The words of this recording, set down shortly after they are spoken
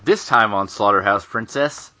This time on Slaughterhouse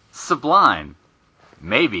Princess, Sublime.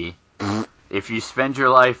 Maybe, if you spend your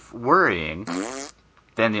life worrying,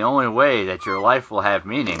 then the only way that your life will have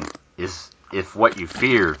meaning is if what you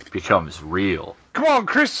fear becomes real. Come on,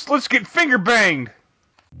 Chris, let's get finger banged!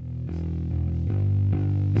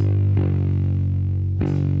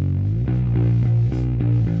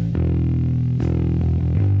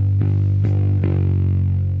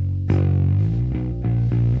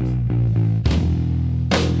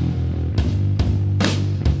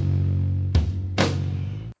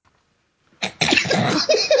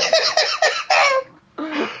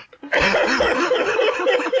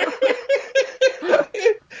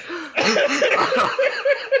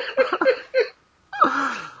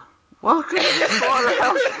 Welcome to the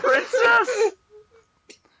Slaughterhouse Princess!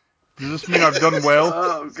 Does this mean I've done well?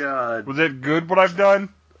 Oh, God. Was that good, what I've done?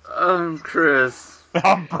 Chris.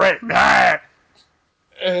 I'm Brett. Ah!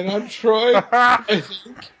 And I'm Troy, I think.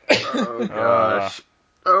 Oh, gosh.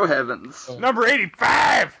 Oh, heavens. Number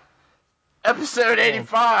 85! Episode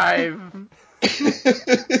 85!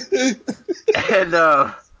 And,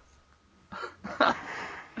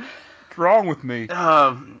 What's wrong with me?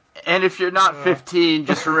 and if you're not 15,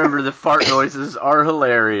 just remember the fart noises are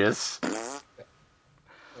hilarious.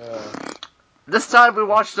 This time we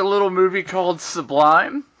watched a little movie called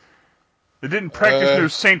Sublime. It didn't practice no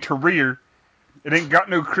Santeria. It ain't got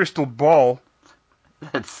no crystal ball.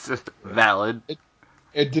 That's valid.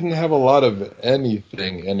 It didn't have a lot of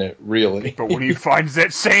anything in it, really. But when he finds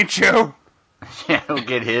that Sancho, Yeah, he'll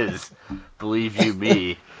get his. Believe you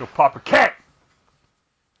me. he'll pop a cat.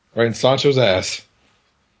 Right in Sancho's ass.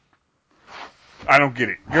 I don't get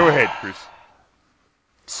it. Go ahead, Chris.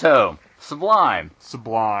 So, Sublime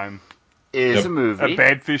Sublime. is Yep. a movie. A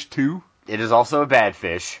bad fish too? It is also a bad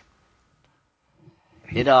fish.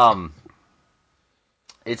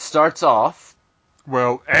 It starts off.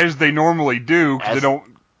 Well, as they normally do, because they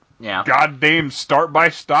don't Yeah. goddamn start by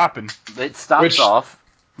stopping. It stops Which- off.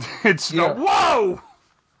 It's Yeah. whoa!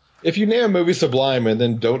 If you name a movie Sublime and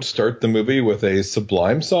then don't start the movie with a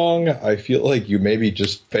Sublime song, I feel like you maybe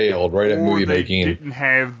just failed right at Or movie they making. didn't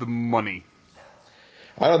have the money.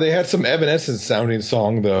 I don't know, they had some Evanescence sounding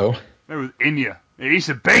song, though. That was Enya. Ace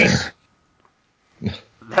of Base.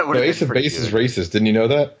 That would No, have Ace been of pretty Base is good. racist. Didn't you know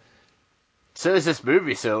that? So is this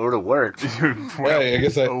movie, so it would have worked. Yeah, I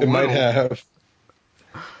guess a it might little. have.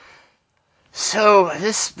 So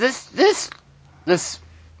this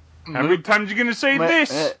How many times you gonna say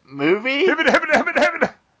this? movie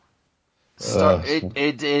Hibbit.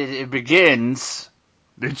 it begins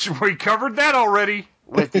We covered that already.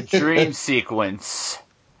 with the dream sequence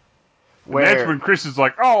And that's where when Chris is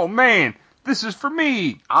like, oh man, this is for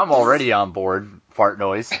me. I'm already on board. Fart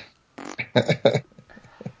noise.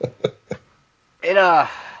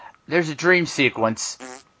 There's a dream sequence,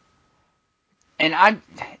 and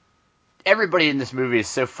everybody in this movie is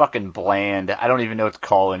so fucking bland. I don't even know what to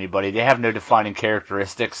call anybody. They have no defining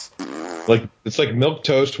characteristics. It's like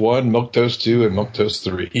Milquetoast 1, Milquetoast 2, and Milquetoast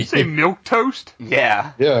 3. You say milk toast?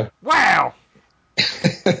 Yeah, Yeah. Wow.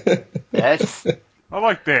 that's I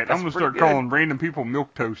like that. That's I'm gonna start pretty good. calling random people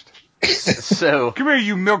milk toast. so Come here,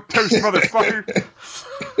 you milk toast motherfucker.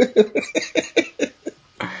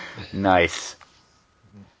 nice.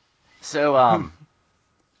 So,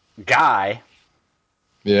 Guy.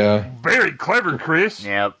 Yeah. Very clever, Chris.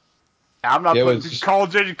 Yep. I'm not Yeah, putting. it's just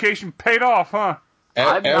College education paid off, huh?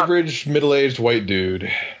 I'm not- average middle-aged white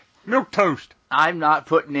dude. Milk toast. I'm not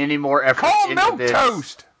putting any more effort Call into milk this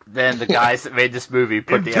toast. than the guys that made this movie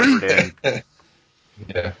put the effort in.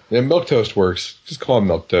 Yeah. Milk Toast works. Just call him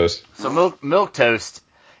Milk Toast. So Milk Toast,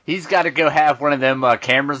 he's got to go have one of them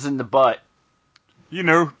cameras in the butt You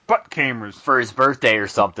know, butt cameras. for his birthday or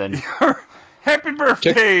something. Happy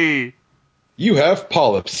birthday. You have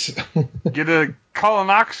polyps. Get a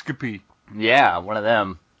colonoscopy. Yeah, one of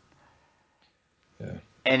them. Yeah.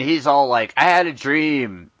 And he's all like, I had a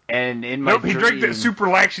dream, and in my Nope, dream... he drank that super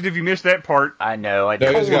laxative. You missed that part. I know, I No,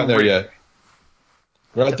 he hasn't gotten there don't. yet.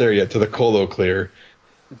 We're not there yet to the Colo Clear.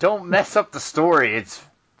 Don't mess up the story. It's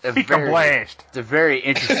a Speak a blast. It's a very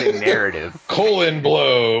interesting narrative. Colon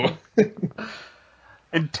blow.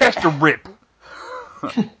 And test a rip.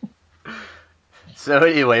 So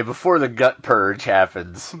anyway, before the gut purge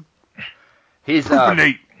happens, he's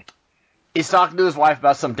Propanate. he's talking to his wife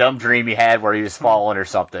about some dumb dream he had where he was falling or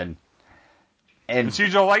something. And And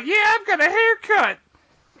she's all like, yeah, I've got a haircut.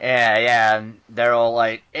 yeah, and they're all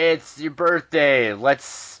like, "It's your birthday.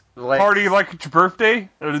 Let's Party like it's your birthday?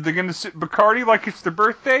 Are they going to sit Bacardi like it's their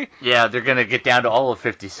birthday? Yeah, they're gonna get down to all of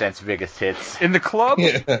 50 Cent's biggest hits. In the club?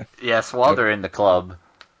 Yeah. Yes, while they're in the club.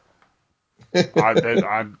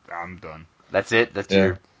 I'm done. That's it. That's Yeah.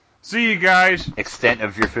 your See you guys. Extent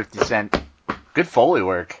of your 50 cent. Good Foley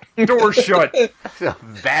work. Door shut.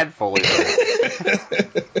 Bad Foley work.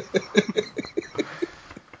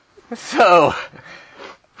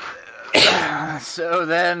 So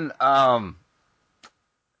then,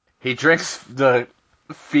 he drinks the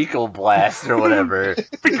fecal blast or whatever.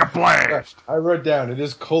 Fecal blast. I wrote down, it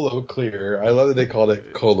is Colo Clear. I love that they called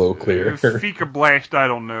it Colo Clear. Fecal blast, I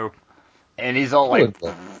don't know. And he's all like,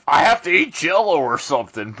 I have to eat Jello or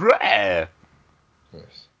something. Blah.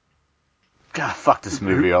 God, fuck this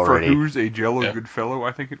movie already. For who's a Jello good fellow,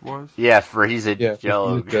 I think it was. Yeah, for he's a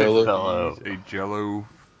Jello good fellow. He's a Jello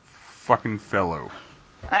fucking fellow.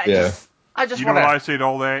 I just you know why I said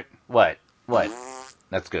all that? What?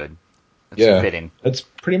 That's good. That's fitting. That's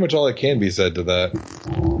pretty much all that can be said to that.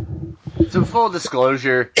 So full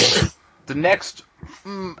disclosure, the next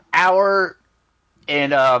hour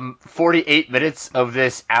and 48 minutes of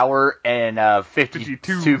this hour and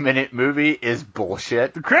 52-minute movie is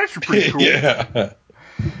bullshit. The credits are pretty cool. Yeah.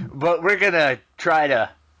 But we're gonna try to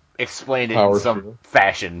explain it in some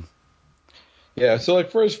fashion. Yeah, so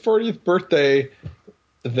like for his 40th birthday,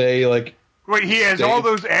 they like... Wait, he has all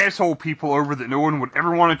those asshole people over that no one would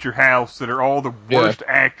ever want at your house that are all the worst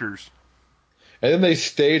actors. And then they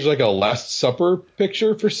stage like a Last Supper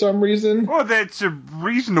picture for some reason. Well, that's a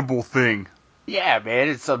reasonable thing. Yeah, man,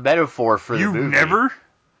 it's a metaphor for the movie. You never?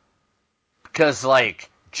 Because, like,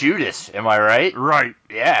 Judas, am I right? Right.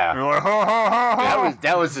 Yeah. You're like, ha, ha, ha, ha.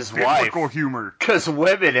 That was his wife. Biblical humor. Because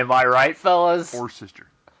women, am I right, fellas? Or sister.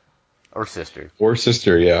 Or sister. Or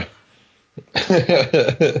sister, yeah.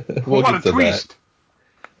 We'll what get a twist.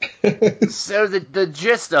 That. So the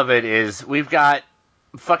gist of it is we've got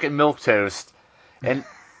fucking Milquetoast, and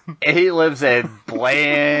he lives a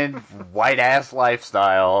bland, white-ass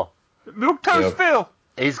lifestyle. Milquetoast Phil!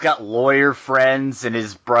 He's got lawyer friends, and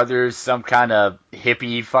his brother's some kind of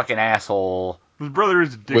hippie fucking asshole. His brother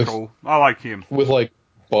is a dickhole. I like him. With, like,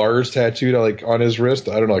 bars tattooed, like, on his wrist.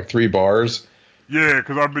 I don't know, like 3 bars. Yeah,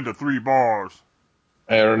 because I've been to 3 bars.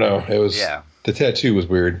 I don't know. It was... Yeah. The tattoo was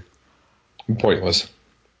weird. And pointless.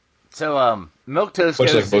 So, Milquetoast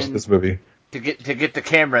much goes like most of this movie. to get the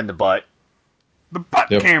camera in the butt. The butt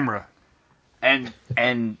camera. And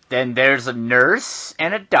then there's a nurse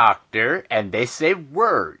and a doctor, and they say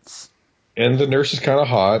words. And the nurse is kind of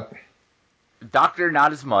hot. Doctor,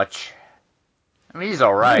 not as much. I mean, he's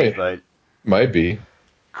alright, but... Might be.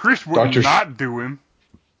 Chris would not do him.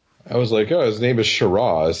 I was like, oh, his name is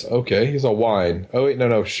Shiraz. Okay, he's a wine. Oh, wait, no,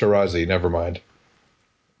 Shirazi. Never mind.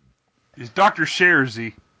 It's Dr.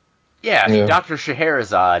 Sherazi. Yeah, Dr.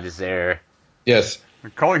 Scheherazade is there. Yes.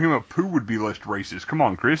 And calling him a poo would be less racist. Come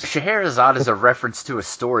on, Chris. Scheherazade is a reference to a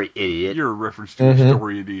story, idiot. You're a reference to a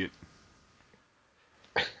story, idiot.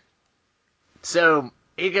 So,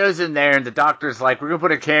 he goes in there, and the doctor's like, we're going to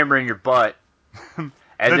put a camera in your butt. And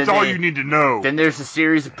that's all you need to know. Then there's a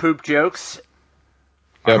series of poop jokes.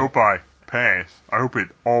 I hope I pass. I hope it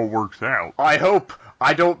all works out. I hope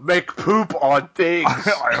I don't make poop on things.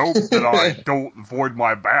 I hope that I don't void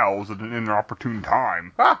my bowels at an inopportune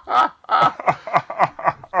time. Well,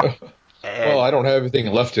 I don't have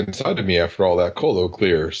anything left inside of me after all that Colo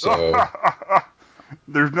Clear, so...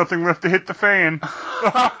 There's nothing left to hit the fan. Yeah.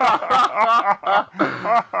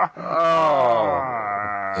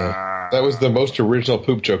 That was the most original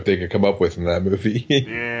poop joke they could come up with in that movie.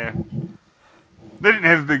 Yeah. They didn't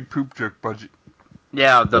have a big poop joke budget.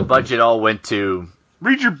 Yeah, the budget all went to...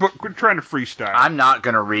 Read your book. Quit trying to freestyle. I'm not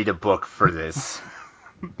going to read a book for this.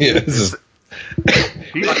 Yeah, this is...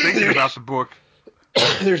 He's thinking about the book.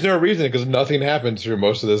 There's no reason, because nothing happens through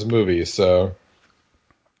most of this movie, so...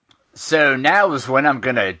 So now is when I'm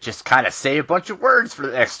going to just kind of say a bunch of words for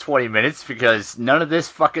the next 20 minutes, because none of this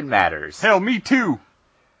fucking matters. Hell, me too.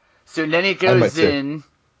 So then he goes in...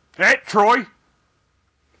 Hey, Troy!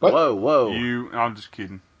 What? Whoa. I'm just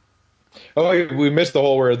kidding. Oh, we missed the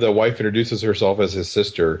whole where the wife introduces herself as his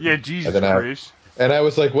sister. Yeah, Jesus Christ. And I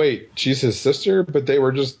was like, wait, she's his sister? But they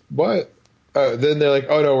were just, what? Then they're like,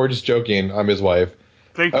 oh no, we're just joking. I'm his wife.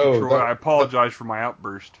 Thank you, Troy. I apologize for my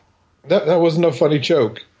outburst. That wasn't a funny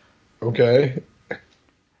joke. Okay.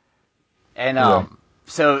 And,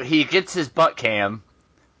 so he gets his butt cam,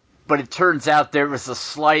 but it turns out there was a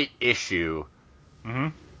slight issue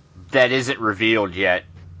that isn't revealed yet.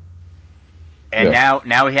 And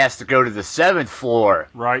now he has to go to the 7th floor.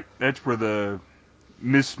 Right. That's where the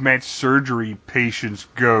mismatched surgery patients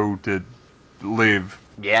go to live.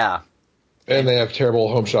 Yeah. And they have terrible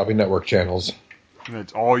Home Shopping Network channels. And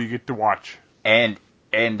that's all you get to watch. And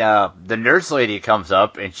the nurse lady comes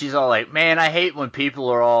up, and she's all like, man, I hate when people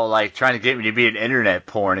are all like trying to get me to be an internet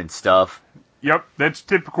porn and stuff. Yep, that's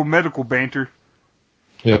typical medical banter.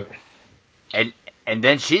 Yep. And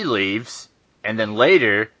then she leaves, and then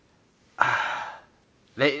later,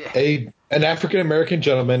 An African American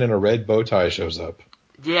gentleman in a red bow tie shows up.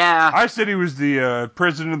 Yeah. I said he was the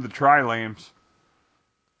president of the Tri-Lambs.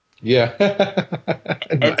 Yeah.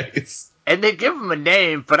 Nice. And they give him a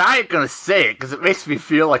name, but I ain't gonna say it because it makes me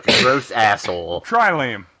feel like a gross asshole.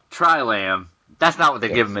 Tri-Lamb. Tri-Lamb. That's not what they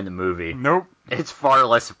give him in the movie. Nope. It's far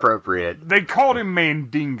less appropriate. They called him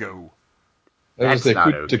Mandingo. That's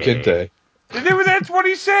not okay. That's what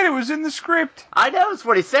he said. It was in the script. I know it's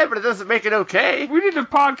what he said, but it doesn't make it okay. We did a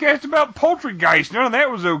podcast about Poultrygeist. None of that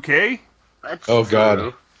was okay. That's Oh, true.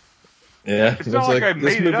 God. Yeah. It's not like I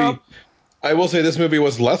made it up. I will say this movie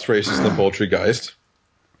was less racist than Poultrygeist.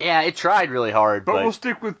 Yeah, it tried really hard. But we'll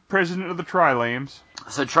stick with president of the Tri-Lambs.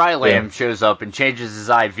 So Tri-Lamb shows up and changes his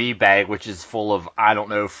IV bag, which is full of, I don't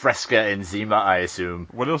know, Fresca Enzima, I assume.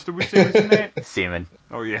 What else did we say was in that? Semen.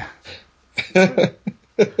 Oh, yeah.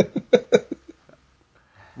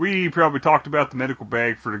 We probably talked about the medical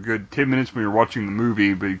bag for a good 10 minutes when we were watching the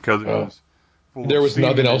movie because it was full there of was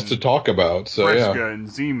nothing else to talk about, so Fresca and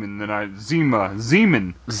Zeman.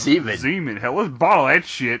 Zeman. Hell, let's bottle that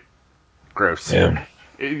shit. Gross. Yeah.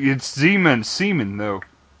 It's Zeman semen, though.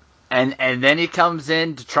 And then he comes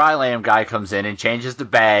in, the Tri-Lamb guy comes in and changes the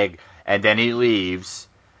bag, and then he leaves.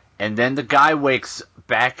 And then the guy wakes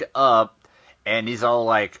back up, and he's all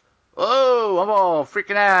like, "Whoa, I'm all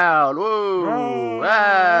freaking out. Whoa,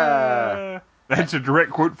 ah." That's a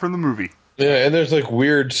direct quote from the movie. Yeah, and there's like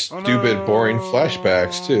weird, stupid, boring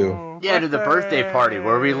flashbacks, too. Yeah, to the birthday party,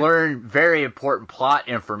 where we learn very important plot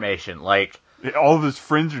information, like... all of his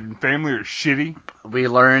friends and family are shitty. We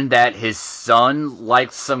learned that his son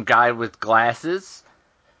likes some guy with glasses.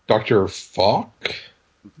 Dr. Falk?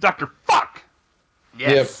 Dr. Fuck!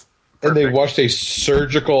 Yes. Yep. And they watched a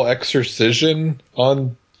surgical exorcism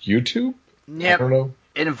on YouTube? Yep. I don't know.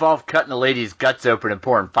 It involved cutting a lady's guts open and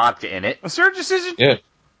pouring vodka in it. A surgicism? Yeah.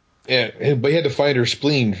 Yeah, but he had to find her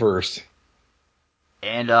spleen first.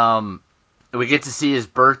 And, we get to see his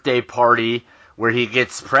birthday party where he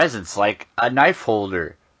gets presents, like a knife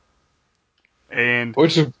holder. And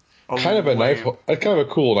which is kind of a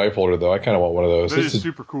cool knife holder, though. I kind of want one of those. That is a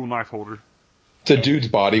super cool knife holder. It's a dude's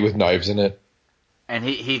body with knives in it. And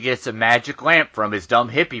he gets a magic lamp from his dumb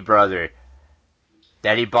hippie brother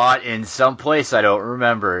that he bought in some place I don't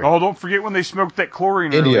remember. Oh, don't forget when they smoked that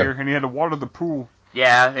chlorine earlier and he had to water the pool.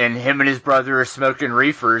 Yeah, and him and his brother are smoking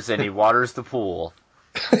reefers and he waters the pool.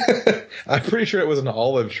 I'm pretty sure it was an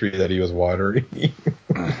olive tree that he was watering.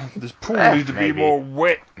 This pool needs to be more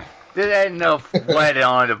wet. There ain't enough wet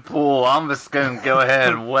on the pool. I'm just going to go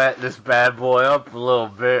ahead and wet this bad boy up a little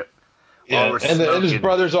bit. Yeah, and his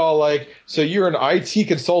brother's all like, "So you're an IT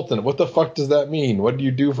consultant. What the fuck does that mean? What do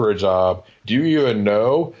you do for a job? Do you even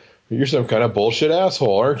know? You're some kind of bullshit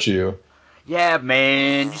asshole, aren't you?" Yeah,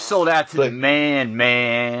 man. You sold out to the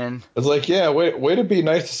man. It's like, yeah, way to be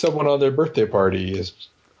nice to someone on their birthday party is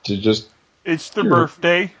to just... It's their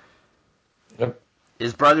birthday. Yep.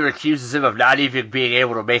 His brother accuses him of not even being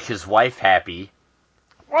able to make his wife happy.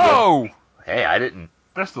 Whoa! Yep. Hey, I didn't.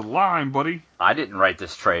 That's the line, buddy. I didn't write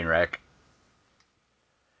this train wreck.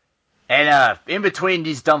 And in between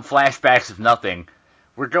these dumb flashbacks of nothing,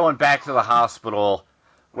 we're going back to the hospital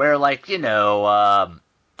where, like, you know,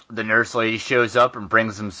 the nurse lady shows up and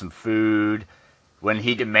brings him some food when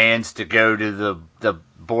he demands to go to the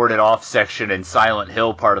boarded off section in Silent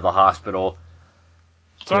Hill part of the hospital.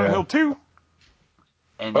 Silent Hill 2?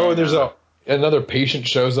 And then, there's another patient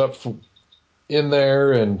shows up in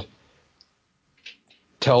there and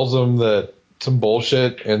tells him that some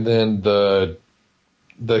bullshit, and then the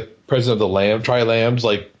president of the Tri-Lambs,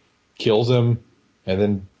 like, kills him, and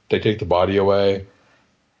then they take the body away.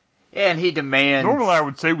 And he demands... Normally I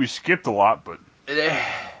would say we skipped a lot, but...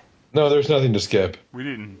 No, there's nothing to skip. We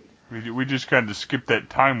didn't. We just kind of skipped that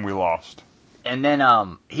time we lost. And then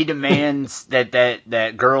he demands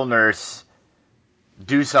that girl nurse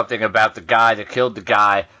do something about the guy that killed the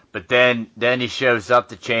guy, but then he shows up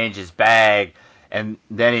to change his bag, and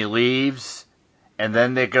then he leaves, and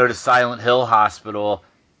then they go to Silent Hill Hospital,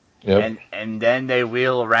 and then they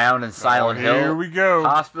wheel around in Silent Hill Here we go.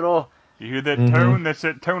 Hospital. You hear that tone? That's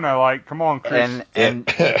that tone I like. Come on, Chris. And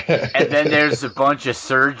then there's a bunch of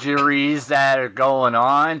surgeries that are going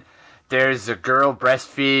on. There's a girl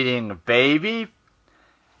breastfeeding a baby,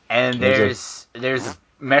 and there's a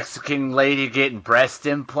Mexican lady getting breast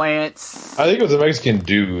implants. I think it was a Mexican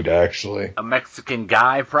dude, actually. A Mexican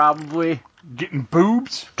guy, probably. Getting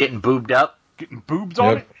boobs? Getting boobed up. Getting boobs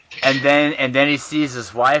on it? And then he sees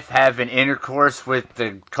his wife having intercourse with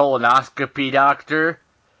the colonoscopy doctor.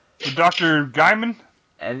 The Dr. Guyman?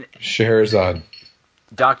 And Scheherazade.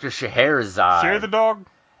 Dr. Scheherazade. Share the dog?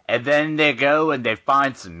 And then they go and they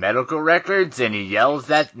find some medical records, and he yells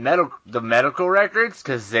at the medical records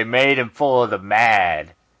because they made him full of the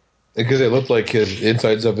mad. Because it looked like his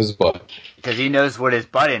insides of his butt. Because he knows what his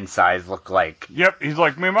butt insides look like. Yep, he's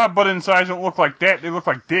like, man, my butt insides don't look like that. They look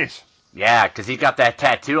like this. Yeah, because he got that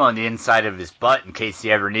tattoo on the inside of his butt in case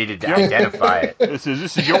he ever needed to identify it. This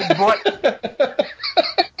is your butt.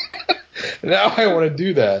 Now I want to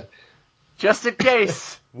do that. Just in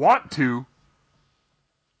case. Want to?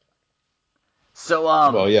 So,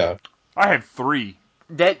 well, yeah. I have 3.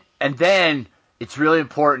 And then it's really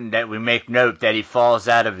important that we make note that he falls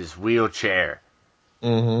out of his wheelchair.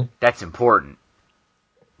 Mm-hmm. That's important.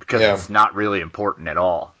 Because it's not really important at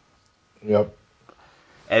all. Yep.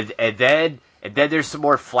 And then there's some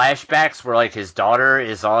more flashbacks where, like, his daughter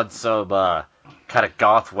is on some kind of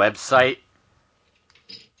goth website.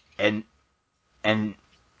 And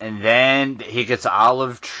then he gets an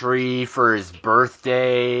olive tree for his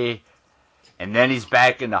birthday. And then he's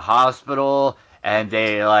back in the hospital, and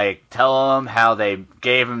they, like, tell him how they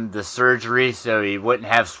gave him the surgery so he wouldn't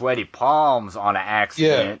have sweaty palms on an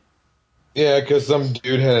accident. Yeah, because some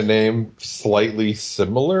dude had a name slightly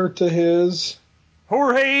similar to his.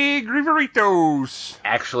 Jorge Griveritos.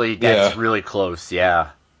 Actually, that's really close,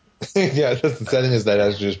 yeah. Yeah, the setting is that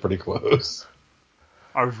actually is pretty close.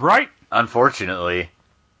 I was right. Unfortunately.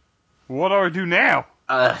 What do I do now?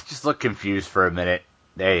 Just look confused for a minute.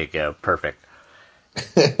 There you go. Perfect.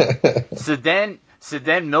 So then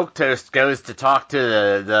Milquetoast goes to talk to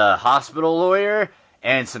the hospital lawyer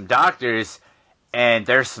and some doctors, and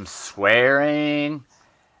there's some swearing,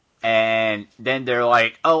 and then they're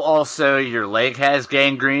like, oh, also your leg has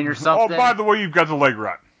gangrene or something. Oh, by the way, you've got the leg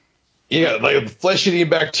rot. Yeah, like flesh-eating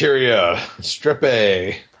bacteria, strep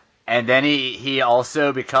A. And then he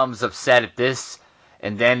also becomes upset at this,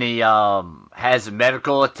 and then he has a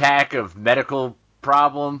medical attack of medical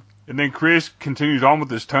problem. And then Chris continues on with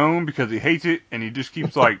his tone because he hates it, and he just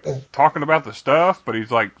keeps, like, talking about the stuff, but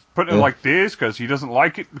he's, like, putting it like this because he doesn't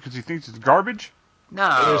like it because he thinks it's garbage. No.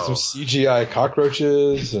 And there's some CGI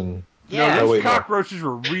cockroaches, and... Yeah. No, those cockroaches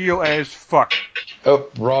were real as fuck. Oh,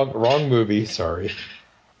 wrong movie, sorry.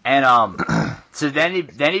 And, so then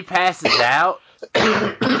he passes out,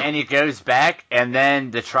 and he goes back, and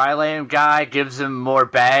then the Trilame guy gives him more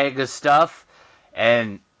bag of stuff,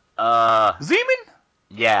 and, Zeman?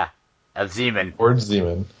 Yeah, of Zeman. Word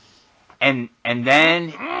Zeman. And then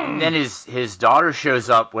his daughter shows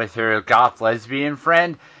up with her goth lesbian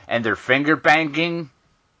friend, and they're finger banging.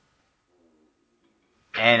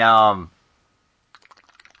 And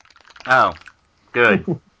oh,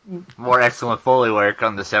 good. More excellent Foley work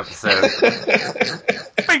on this episode.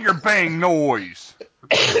 Finger bang noise.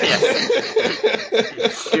 Yes,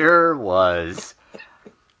 it sure was.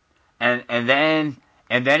 And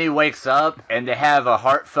then he wakes up, and they have a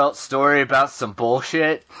heartfelt story about some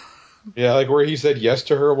bullshit. Yeah, like where he said yes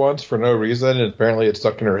to her once for no reason, and apparently it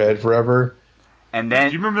stuck in her head forever. And then,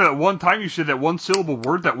 do you remember that one time you said that one syllable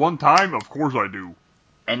word that one time? Of course I do.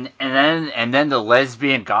 And then the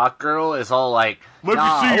lesbian goth girl is all like, "Let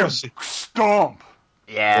me see you stomp."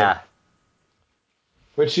 Yeah.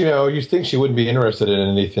 Which, you know, you'd think she wouldn't be interested in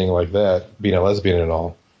anything like that, being a lesbian and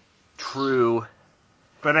all. True.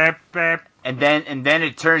 Ba-da-ba. And then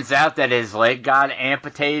it turns out that his leg got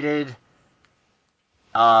amputated.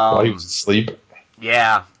 While he was asleep.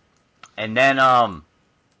 Yeah. And then some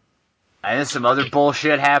other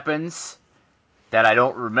bullshit happens that I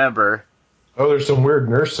don't remember. Oh, there's some weird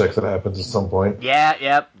nurse sex that happens at some point. Yeah,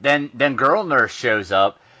 yep. Then girl nurse shows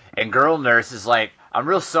up, and girl nurse is like, I'm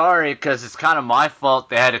real sorry because it's kind of my fault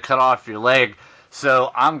they had to cut off your leg,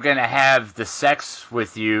 so I'm going to have the sex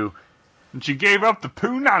with you. And she gave up the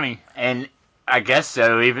punani. And I guess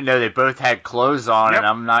so, even though they both had clothes on, and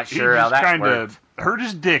I'm not sure how that worked. Hurt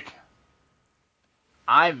his dick.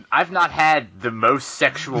 I've not had the most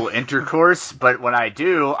sexual intercourse, but when I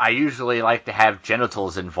do, I usually like to have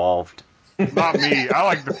genitals involved. Not me. I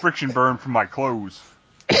like the friction burn from my clothes.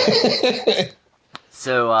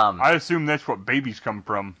 So, I assume that's what babies come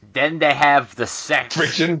from. Then they have the sex.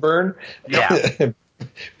 Friction burn? Yeah.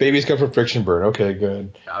 Babies come from friction burn. Okay,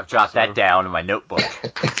 good. I'll jot that down in my notebook.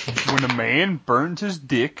 When a man burns his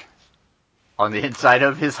dick on the inside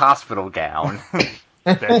of his hospital gown.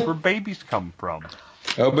 That's where babies come from.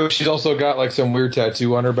 Oh, but she's also got like some weird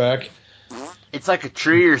tattoo on her back. It's like a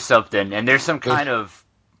tree or something, and there's some kind of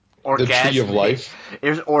orgasmic... The tree of life?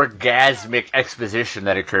 There's orgasmic exposition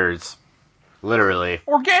that occurs. Literally.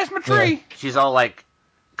 Orgasmic tree! Yeah. She's all like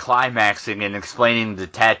climaxing and explaining the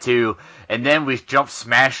tattoo, and then we jump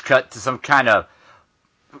smash cut to some kind of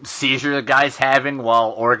seizure the guy's having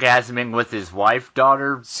while orgasming with his wife,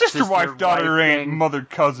 daughter, sister, wife, daughter, aunt, mother,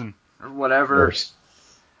 cousin, or whatever. Nurse.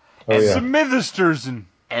 Oh, yeah. Smitherstersen.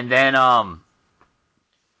 And then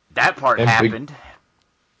that part happened.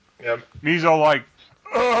 Yep. And he's all like,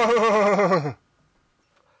 ugh.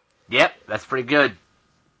 Yep, that's pretty good.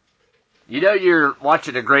 You know you're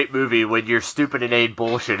watching a great movie when your stupid inane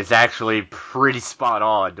bullshit is actually pretty spot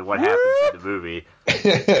on to what happens in the movie.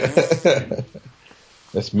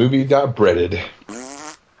 This movie got breaded.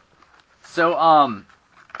 So,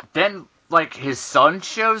 then, like, his son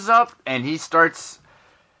shows up, and he starts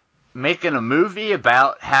making a movie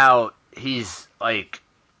about how he's, like,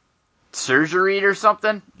 surgeried or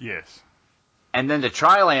something. Yes. And then the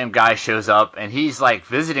Trilam guy shows up, and he's like,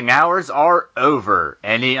 visiting hours are over.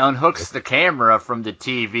 And he unhooks the camera from the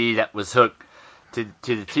TV that was hooked to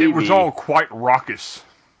the TV. It was all quite raucous.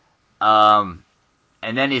 And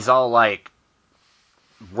then he's all like,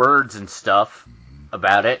 words and stuff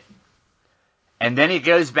about it. And then he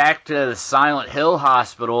goes back to the Silent Hill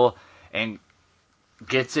Hospital and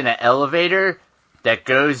gets in an elevator that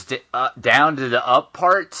goes down to the up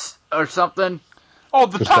parts or something. Oh,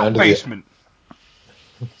 the top basement.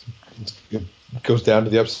 It goes down to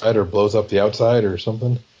the upside or blows up the outside or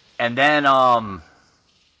something. And then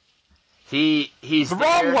he's the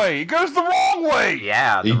wrong way. He goes the wrong way.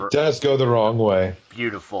 Yeah, he does go the wrong way.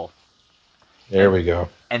 Beautiful. There we go.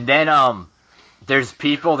 And then there's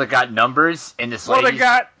people that got numbers in this. What they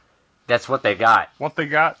got? That's what they got. What they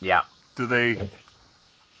got? Yeah. Do they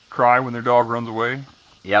cry when their dog runs away?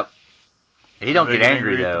 Yep. He don't get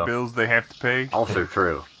angry though. At the bills they have to pay. Also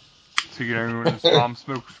true. So you get angry when his mom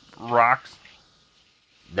smokes rocks.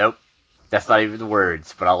 Nope. That's not even the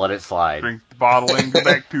words, but I'll let it slide. Drink the bottle and go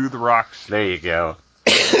back to the rocks. There you go.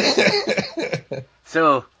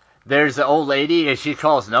 So there's an old lady and she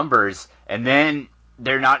calls numbers, and then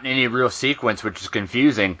they're not in any real sequence, which is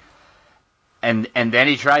confusing. And then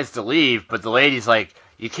he tries to leave, but the lady's like,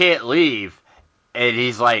 "You can't leave," and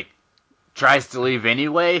he's like, tries to leave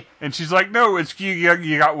anyway. And she's like, "No, it's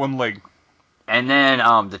you got one leg." And then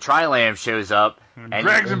the Trilam shows up and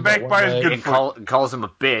drags him back by his good foot. And calls him a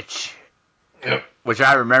bitch. Yep. Which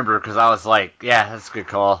I remember because I was like, yeah, that's a good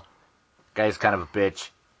call. Guy's kind of a bitch.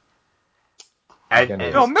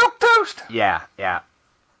 No, milk toast? Yeah.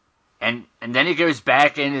 And then he goes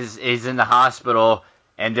back and is in the hospital,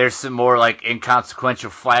 and there's some more like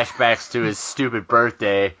inconsequential flashbacks to his stupid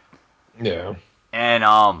birthday. Yeah. And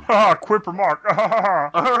quip remark.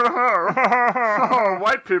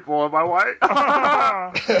 White people, am I white?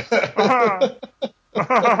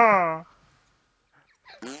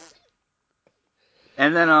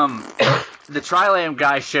 And then the Trilam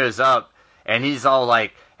guy shows up, and he's all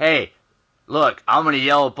like, "Hey, look, I'm gonna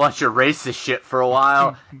yell a bunch of racist shit for a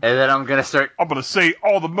while, and then I'm gonna say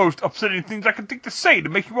all the most upsetting things I can think to say to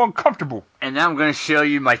make you uncomfortable. And then I'm gonna show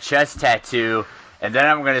you my chest tattoo, and then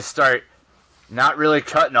I'm gonna start not really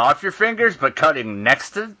cutting off your fingers, but cutting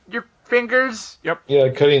next to your fingers." Yep. Yeah,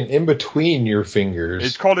 cutting in between your fingers.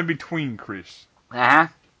 It's called in between, Chris. Uh-huh.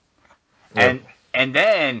 Yep. And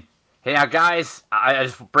then, hey, now guys, I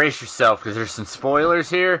just brace yourself because there's some spoilers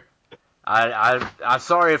here. I'm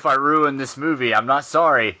sorry if I ruined this movie. I'm not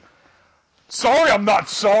sorry. Sorry, I'm not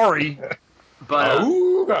sorry. But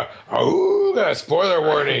Ooga, spoiler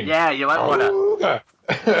warning. Yeah, you might want to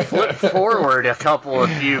flip forward a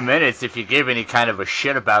few minutes if you give any kind of a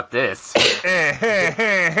shit about this. You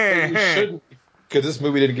shouldn't, because this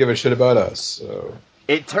movie didn't give a shit about us. So.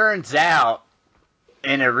 It turns out,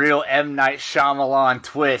 in a real M. Night Shyamalan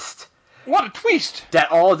twist, what a twist!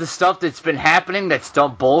 That all the stuff that's been happening that's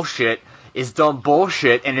dumb bullshit is dumb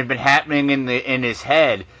bullshit, and had been happening in his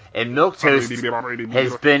head. And Milquetoast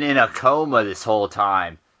has been in a coma this whole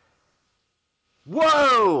time.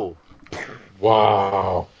 Whoa!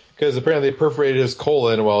 Wow. Because apparently they perforated his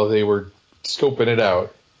colon while they were scoping it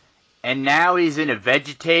out. And now he's in a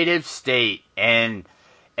vegetative state, and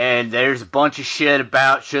there's a bunch of shit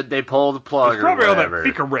about should they pull the plug or whatever. Probably all that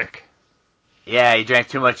Rick. Yeah, he drank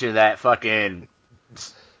too much of that fucking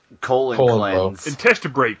colon cleanse.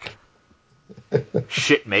 Intestine break.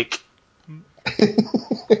 Shit make.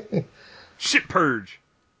 Shit purge.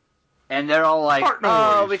 And they're all like,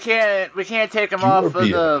 "Oh, we can't take him off of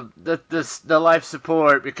the life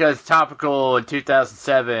support because topical in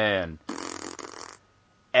 2007."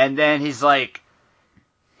 And then he's like,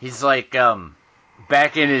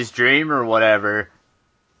 back in his dream or whatever.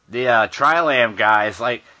 The Trilam guy's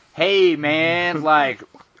like, "Hey man, like,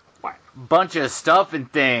 bunch of stuff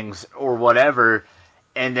and things or whatever."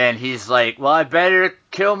 And then he's like, "Well, I better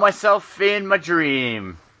kill myself in my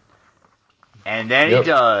dream." And then he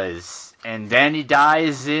does. And then he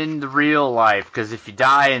dies in the real life, because if you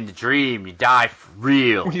die in the dream, you die for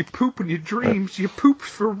real. When you poop in your dreams, you poop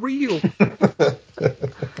for real.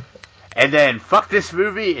 And then, fuck this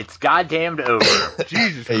movie, it's goddamned over.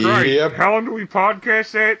 Jesus Christ. Yep. How long do we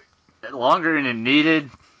podcast that? Longer than it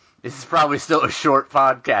needed. This is probably still a short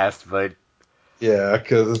podcast, but... Yeah,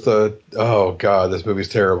 because oh god, this movie's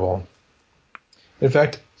terrible. In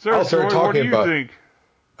fact, Sir, I'll start talking what do you about... think?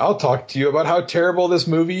 I'll talk to you about how terrible this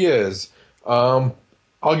movie is. I'll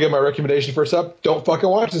give my recommendation first up. Don't fucking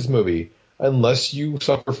watch this movie unless you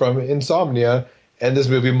suffer from insomnia, and this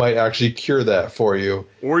movie might actually cure that for you.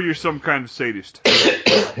 Or you're some kind of sadist.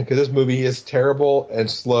 Because this movie is terrible and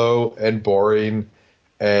slow and boring,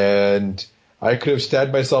 and I could have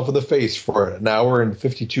stabbed myself in the face for an hour and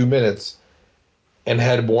 52 minutes and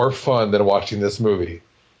had more fun than watching this movie.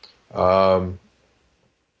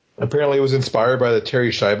 Apparently it was inspired by the Terri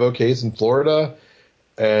Schiavo case in Florida,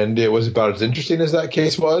 and it was about as interesting as that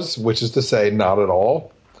case was, which is to say, not at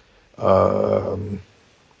all. It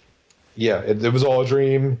was all a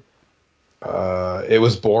dream. It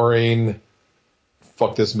was boring.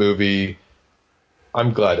 Fuck this movie.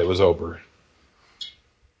 I'm glad it was over.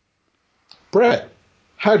 Brett,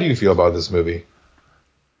 how do you feel about this movie?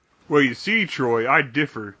 Well, you see, Troy, I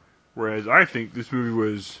differ. Whereas I think this movie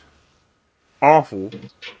was awful.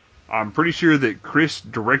 I'm pretty sure that Chris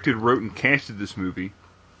directed, wrote, and casted this movie.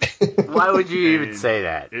 Why would you even say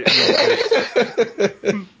that?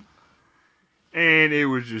 And it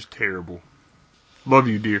was just terrible. Love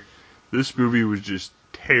you, dear. This movie was just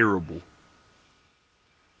terrible.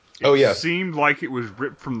 It seemed like it was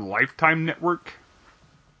ripped from the Lifetime network.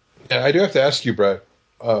 Yeah, I do have to ask you, Brett.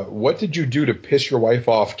 What did you do to piss your wife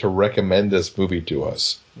off to recommend this movie to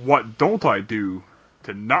us? What don't I do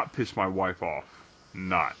to not piss my wife off?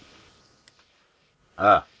 Not.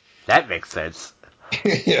 That makes sense.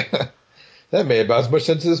 Yeah. That made about as much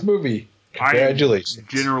sense as this movie. Congratulations. I am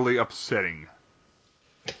generally upsetting.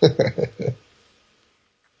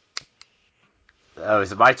 Oh,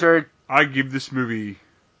 is it my turn? I give this movie...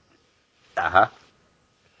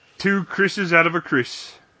 2 Chris's out of a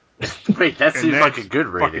Chris. Wait, that seems like a good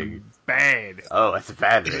rating. Fucking bad. Oh, that's a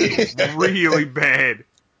bad rating. Really bad.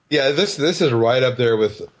 Yeah, this is right up there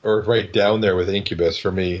with, or right down there with Incubus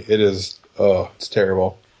for me. It is, it's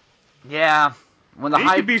terrible. Yeah. When the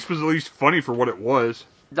Incubus was at least funny for what it was.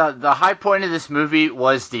 The high point of this movie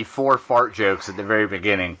was the 4 fart jokes at the very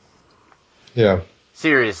beginning. Yeah.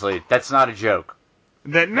 Seriously, that's not a joke.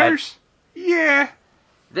 That nurse? Yeah.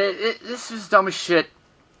 This was dumb as shit.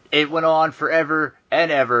 It went on forever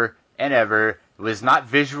and ever and ever. It was not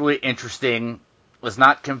visually interesting. Was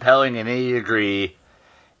not compelling in any degree.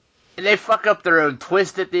 And they fuck up their own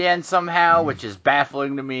twist at the end somehow, which is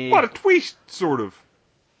baffling to me. What a twist, sort of.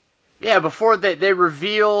 Yeah, before they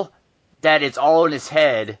reveal that it's all in his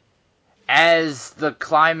head as the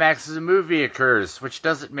climax of the movie occurs, which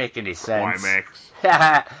doesn't make any sense. Climax.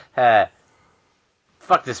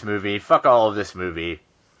 Fuck this movie. Fuck all of this movie.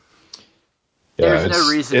 Yeah, There's no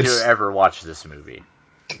reason to ever watch this movie.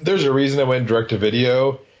 There's a reason I went direct to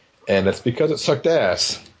video, and it's because it sucked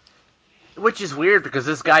ass. Which is weird, because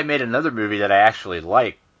this guy made another movie that I actually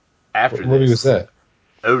like after this. What movie was that?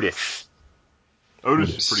 Otis.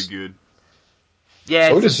 Otis is pretty good. Yeah.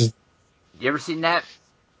 Otis is... You ever seen that?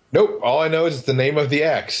 Nope. All I know is the name of the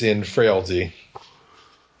axe in Frailty.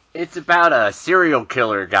 It's about a serial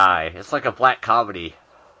killer guy. It's like a black comedy.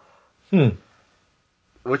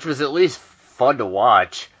 Which was at least fun to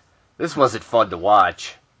watch. This wasn't fun to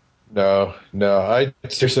watch. No. I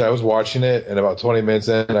was watching it, and about 20 minutes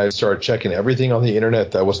in, I started checking everything on the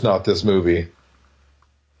internet that was not this movie.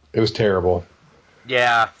 It was terrible.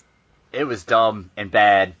 Yeah, it was dumb and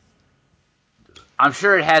bad. I'm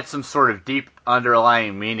sure it had some sort of deep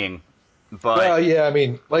underlying meaning, but... Well, yeah, I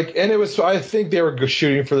mean, and it was, I think they were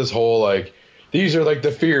shooting for this whole, these are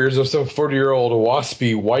the fears of some 40-year-old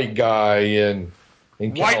waspy white guy in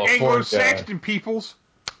California. White Anglo-Saxon peoples.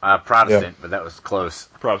 Protestant, but that was close.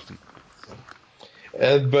 Protestant.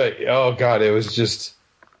 But, oh god, it was just...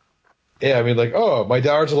 Yeah, I mean, my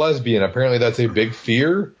daughter's a lesbian. Apparently that's a big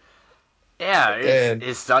fear. Yeah,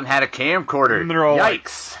 his son had a camcorder. And they're all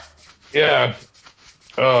yikes. Yeah.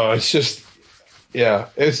 Oh, it's just... Yeah,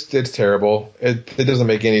 it's terrible. It doesn't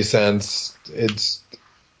make any sense.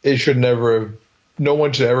 It should never have... No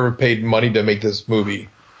one should ever have paid money to make this movie.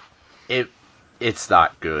 It's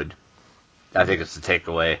not good. I think it's the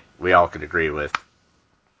takeaway we all can agree with.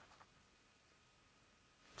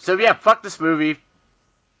 So yeah, fuck this movie.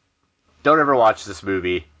 Don't ever watch this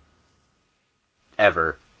movie.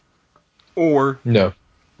 Ever. Or... No.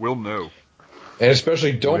 We'll know. And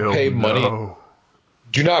especially don't Well, pay money. no.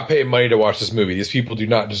 Do not pay money to watch this movie. These people do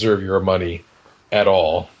not deserve your money at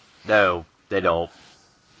all. No, they don't.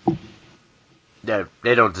 No,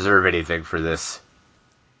 they don't deserve anything for this.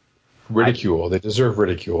 Ridicule. They deserve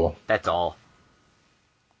ridicule. That's all.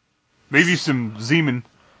 Maybe some Zeman.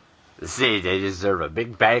 See, they deserve a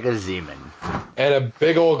big bag of Zeman. And a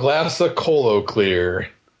big old glass of Colo Clear.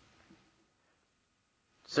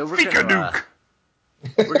 So we're gonna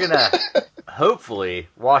hopefully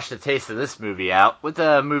wash the taste of this movie out with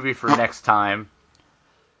a movie for next time.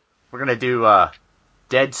 We're gonna do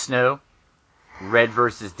Dead Snow, Red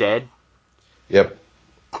vs. Dead. Yep.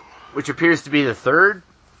 Which appears to be the third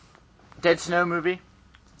Dead Snow movie.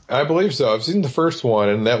 I believe so. I've seen the first one,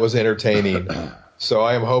 and that was entertaining. So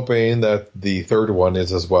I am hoping that the third one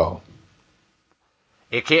is as well.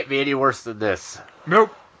 It can't be any worse than this.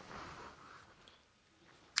 Nope.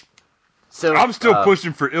 So I'm still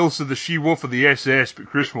pushing for Ilsa the She-Wolf of the SS, but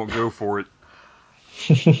Chris won't go for it.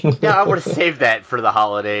 Yeah, I would have saved that for the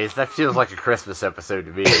holidays. That feels like a Christmas episode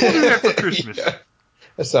to me. We'll do that for Christmas. Yeah.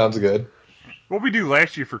 That sounds good. What we do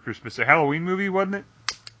last year for Christmas? A Halloween movie, wasn't it?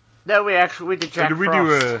 No, we did Jack Or did we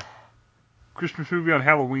Frost. do a Christmas movie on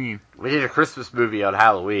Halloween? We did a Christmas movie on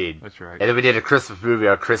Halloween. That's right. And then we did a Christmas movie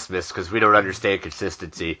on Christmas because we don't understand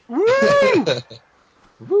consistency. Woo!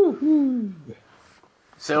 Woo-hoo.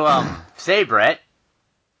 So, say, Brett,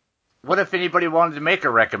 what if anybody wanted to make a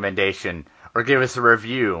recommendation or give us a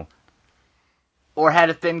review or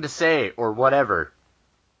had a thing to say or whatever?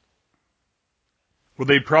 Well,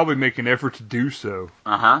 they'd probably make an effort to do so.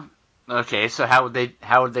 Uh-huh. Okay, so how would they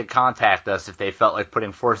contact us if they felt like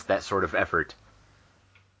putting forth that sort of effort?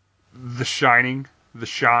 The Shine.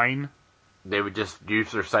 They would just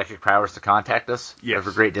use their psychic powers to contact us Yes.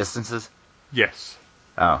 over great distances? Yes.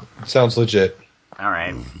 Oh, Sounds legit. all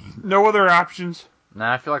right. No other options. No,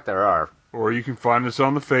 I feel like there are. Or you can find us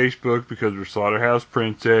on the Facebook because we're Slaughterhouse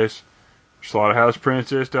Princess.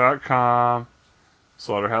 SlaughterhousePrincess.com.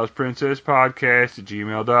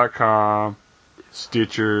 SlaughterhousePrincessPodcast@gmail.com.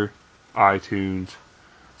 Stitcher. iTunes.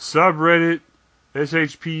 Subreddit.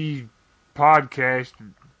 SHP Podcast.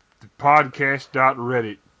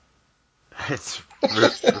 Podcast.reddit. It's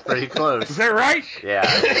pretty close. Is that right? Yeah,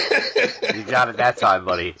 you got it that time,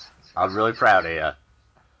 buddy. I'm really proud of you.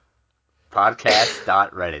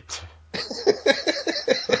 Podcast.reddit.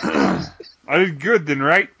 I did good then,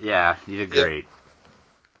 right? Yeah, you did great.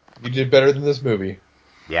 You did better than this movie.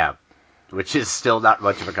 Yeah, which is still not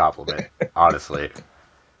much of a compliment, honestly.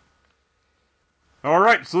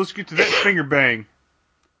 Alright, so let's get to that finger bang.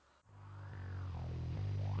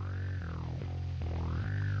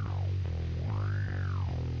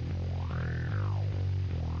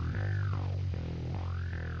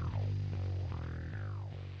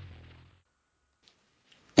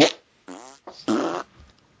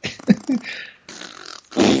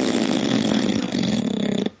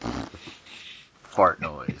 Fart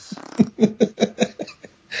noise.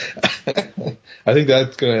 I think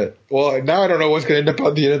that's gonna. Well, now I don't know what's gonna end up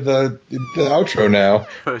on the end of the outro now.